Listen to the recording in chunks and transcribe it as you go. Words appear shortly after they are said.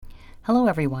Hello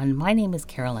everyone, my name is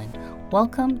Carolyn.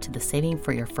 Welcome to the Saving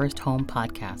for Your First Home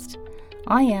podcast.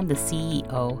 I am the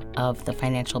CEO of The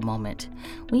Financial Moment.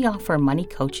 We offer money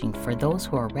coaching for those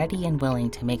who are ready and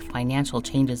willing to make financial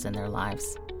changes in their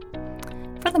lives.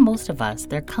 For the most of us,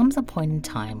 there comes a point in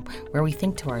time where we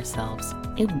think to ourselves,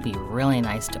 it would be really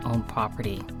nice to own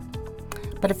property.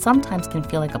 But it sometimes can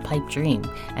feel like a pipe dream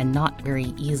and not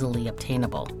very easily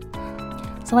obtainable.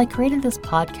 So I created this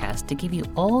podcast to give you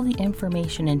all the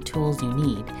information and tools you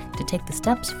need to take the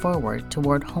steps forward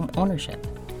toward home ownership.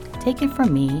 Take it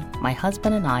from me, my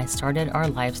husband and I started our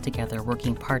lives together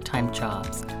working part-time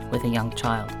jobs with a young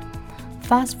child.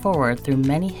 Fast forward through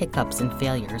many hiccups and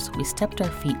failures, we stepped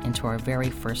our feet into our very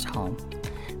first home.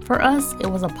 For us, it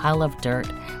was a pile of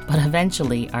dirt, but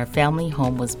eventually our family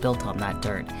home was built on that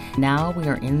dirt. Now we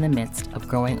are in the midst of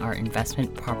growing our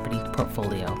investment property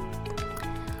portfolio.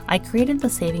 I created the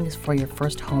Savings for Your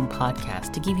First Home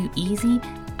podcast to give you easy,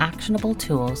 actionable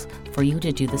tools for you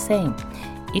to do the same.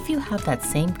 If you have that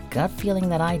same gut feeling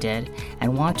that I did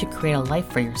and want to create a life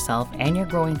for yourself and your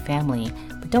growing family,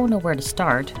 but don't know where to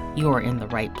start, you are in the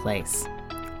right place.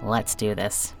 Let's do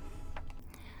this.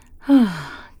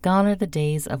 Gone are the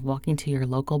days of walking to your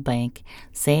local bank,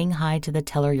 saying hi to the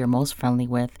teller you're most friendly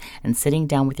with, and sitting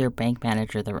down with your bank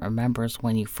manager that remembers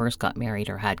when you first got married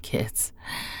or had kids.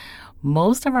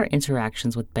 Most of our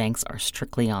interactions with banks are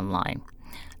strictly online.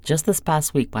 Just this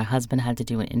past week, my husband had to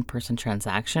do an in-person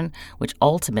transaction, which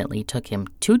ultimately took him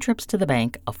 2 trips to the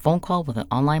bank, a phone call with an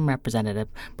online representative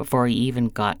before he even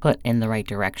got put in the right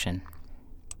direction.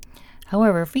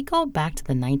 However, if we go back to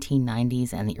the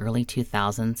 1990s and the early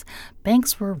 2000s,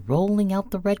 banks were rolling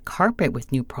out the red carpet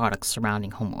with new products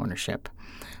surrounding home ownership.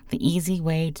 The easy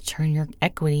way to turn your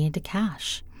equity into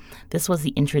cash. This was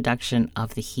the introduction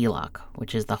of the HELOC,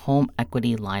 which is the Home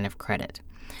Equity Line of Credit.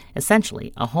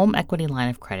 Essentially, a home equity line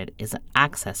of credit is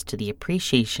access to the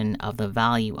appreciation of the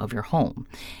value of your home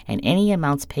and any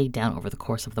amounts paid down over the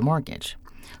course of the mortgage.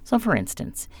 So for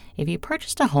instance, if you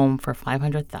purchased a home for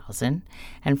 $500,000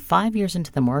 and 5 years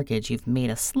into the mortgage, you've made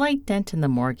a slight dent in the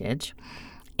mortgage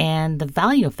and the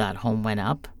value of that home went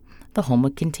up, the home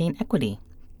would contain equity.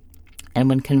 And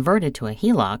when converted to a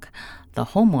HELOC, the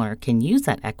homeowner can use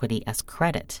that equity as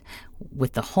credit,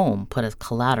 with the home put as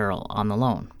collateral on the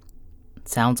loan.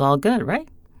 Sounds all good, right?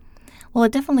 Well,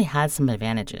 it definitely had some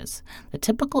advantages. The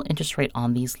typical interest rate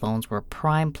on these loans were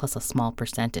prime plus a small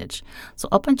percentage. So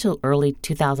up until early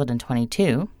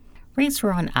 2022, rates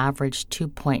were on average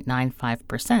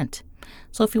 2.95%.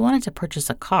 So if you wanted to purchase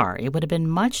a car, it would have been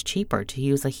much cheaper to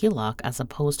use a HELOC as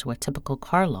opposed to a typical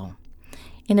car loan.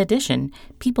 In addition,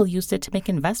 people used it to make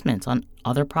investments on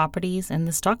other properties and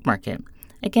the stock market.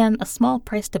 Again, a small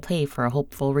price to pay for a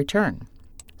hopeful return.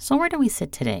 So where do we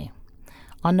sit today?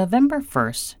 On November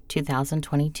 1st,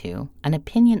 2022, an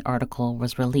opinion article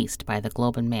was released by the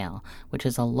Globe and Mail, which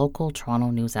is a local Toronto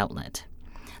news outlet.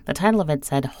 The title of it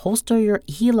said, "Holster your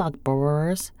HELOC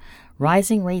borrowers.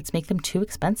 Rising rates make them too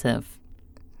expensive."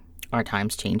 Are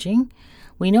times changing?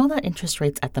 We know that interest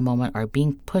rates at the moment are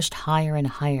being pushed higher and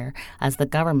higher as the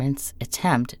government's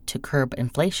attempt to curb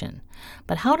inflation.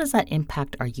 But how does that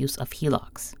impact our use of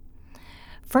HELOCs?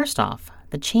 First off,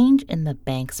 the change in the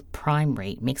bank's prime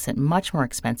rate makes it much more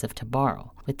expensive to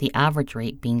borrow, with the average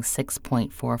rate being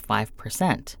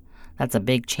 6.45%. That's a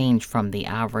big change from the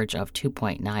average of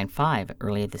 2.95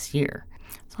 earlier this year.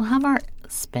 So have our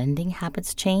spending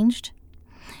habits changed?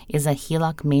 Is a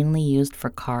HELOC mainly used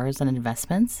for cars and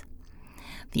investments?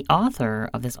 The author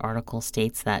of this article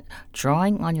states that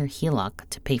drawing on your HELOC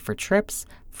to pay for trips,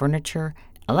 furniture,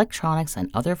 electronics,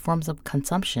 and other forms of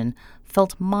consumption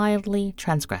felt mildly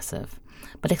transgressive,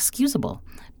 but excusable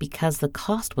because the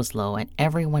cost was low and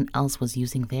everyone else was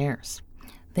using theirs.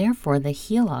 Therefore, the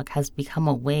HELOC has become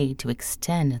a way to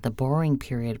extend the borrowing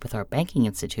period with our banking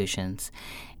institutions,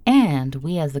 and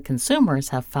we as the consumers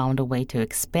have found a way to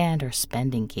expand our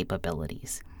spending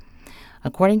capabilities.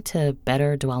 According to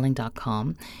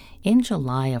BetterDwelling.com, in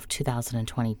July of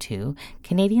 2022,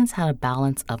 Canadians had a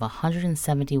balance of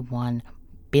 $171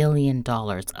 billion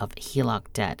of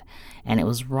HELOC debt, and it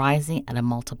was rising at a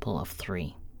multiple of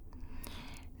 3.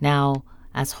 Now,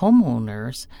 as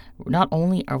homeowners, not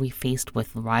only are we faced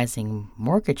with rising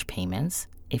mortgage payments,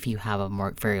 if you have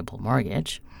a variable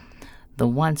mortgage, the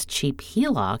once cheap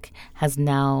HELOC has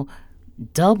now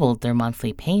doubled their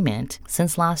monthly payment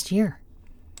since last year.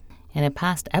 In a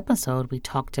past episode, we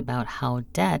talked about how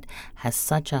debt has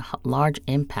such a large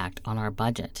impact on our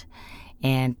budget,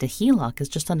 and the HELOC is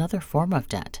just another form of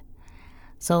debt.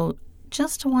 So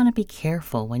just want to be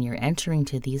careful when you're entering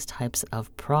to these types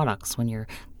of products, when you're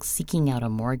seeking out a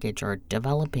mortgage or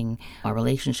developing a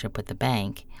relationship with the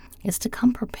bank. is to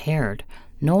come prepared.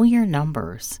 Know your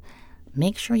numbers.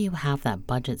 Make sure you have that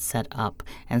budget set up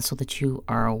and so that you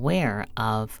are aware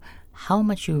of how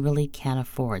much you really can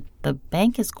afford. The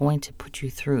bank is going to put you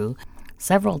through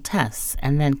several tests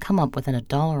and then come up with a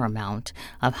dollar amount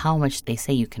of how much they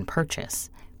say you can purchase.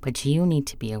 But you need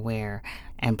to be aware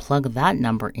and plug that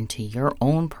number into your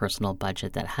own personal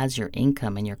budget that has your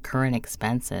income and your current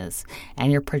expenses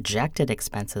and your projected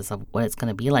expenses of what it's going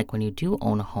to be like when you do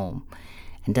own a home.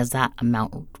 And does that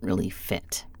amount really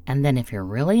fit? And then if you're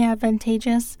really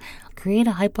advantageous, create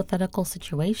a hypothetical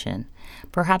situation.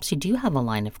 Perhaps you do have a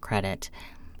line of credit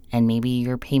and maybe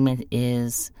your payment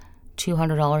is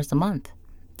 $200 a month.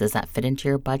 Does that fit into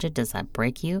your budget? Does that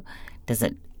break you? Does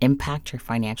it impact your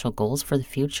financial goals for the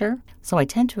future? So I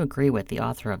tend to agree with the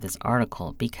author of this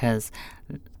article because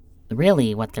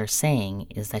really what they're saying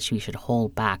is that you should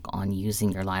hold back on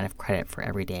using your line of credit for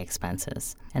everyday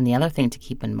expenses. And the other thing to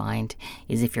keep in mind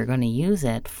is if you're going to use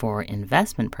it for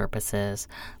investment purposes,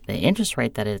 the interest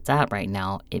rate that it's at right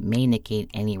now, it may negate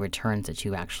any returns that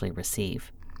you actually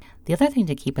receive. The other thing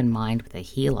to keep in mind with a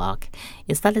HELOC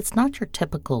is that it's not your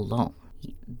typical loan.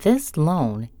 This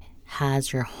loan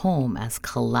has your home as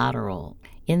collateral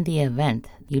in the event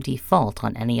you default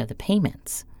on any of the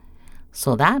payments.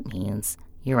 So that means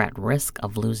you're at risk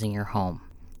of losing your home.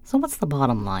 So what's the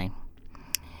bottom line?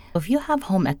 If you have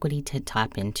home equity to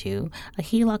tap into, a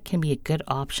HELOC can be a good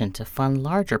option to fund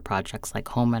larger projects like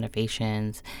home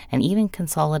renovations and even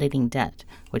consolidating debt,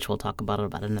 which we'll talk about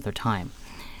another time.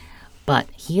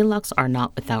 But HELOCs are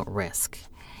not without risk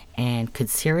and could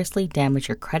seriously damage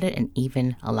your credit and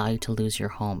even allow you to lose your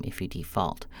home if you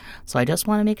default. So I just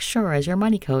want to make sure as your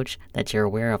money coach that you're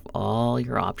aware of all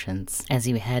your options as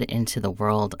you head into the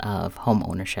world of home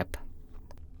ownership.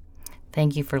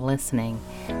 Thank you for listening.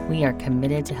 We are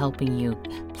committed to helping you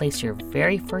place your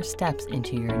very first steps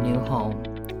into your new home.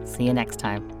 See you next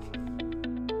time.